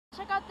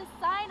Check out this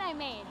sign I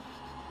made.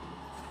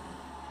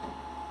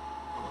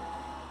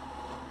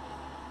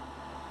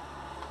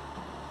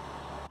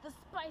 The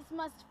spice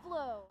must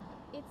flow.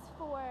 It's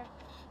for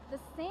the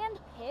sand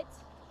pit,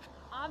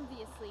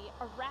 obviously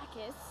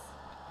Arrakis.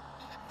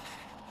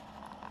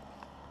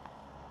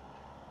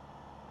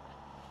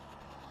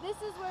 This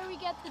is where we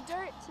get the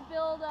dirt to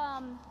build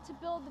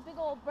the big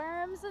old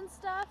berms and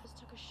stuff. Just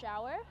took a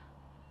shower,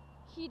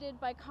 heated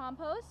by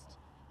compost.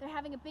 They're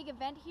having a big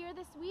event here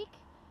this week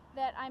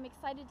that I'm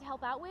excited to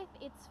help out with.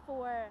 It's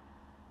for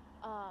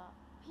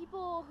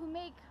people who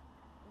make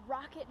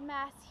rocket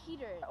mass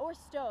heaters or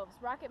stoves.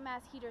 Rocket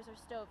mass heaters or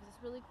stoves. This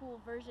really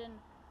cool version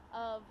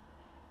of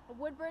a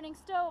wood burning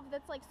stove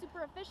that's like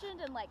super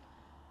efficient and like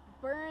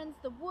burns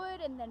the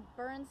wood and then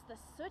burns the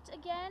soot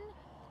again.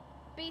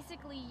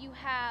 Basically, you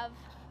have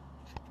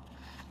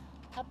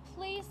a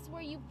place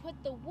where you put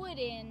the wood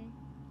in,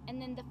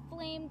 and then the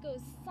flame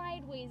goes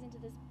sideways into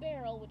this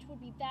barrel, which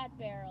would be that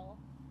barrel,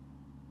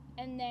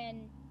 and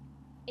then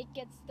it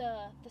gets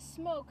the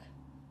smoke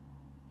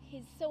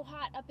is so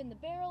hot up in the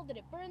barrel that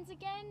it burns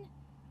again.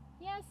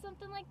 Yeah,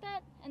 something like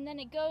that. And then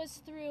it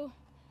goes through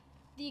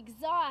the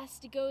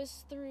exhaust, it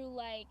goes through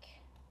like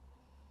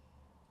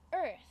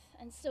earth,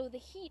 and so the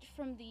heat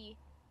from the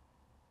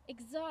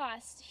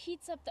exhaust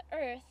heats up the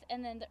earth,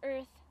 and then the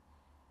earth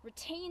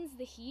retains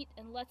the heat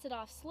and lets it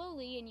off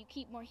slowly, and you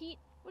keep more heat,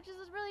 which is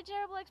a really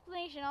terrible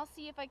explanation. I'll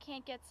see if I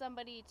can't get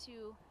somebody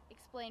to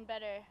explain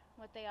better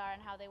what they are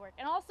and how they work.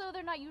 And also,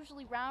 they're not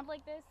usually round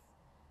like this.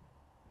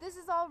 This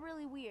is all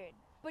really weird,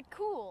 but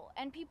cool,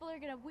 and people are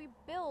gonna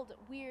build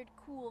weird,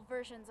 cool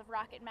versions of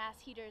rocket mass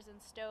heaters and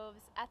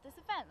stoves at this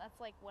event. That's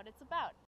like what it's about.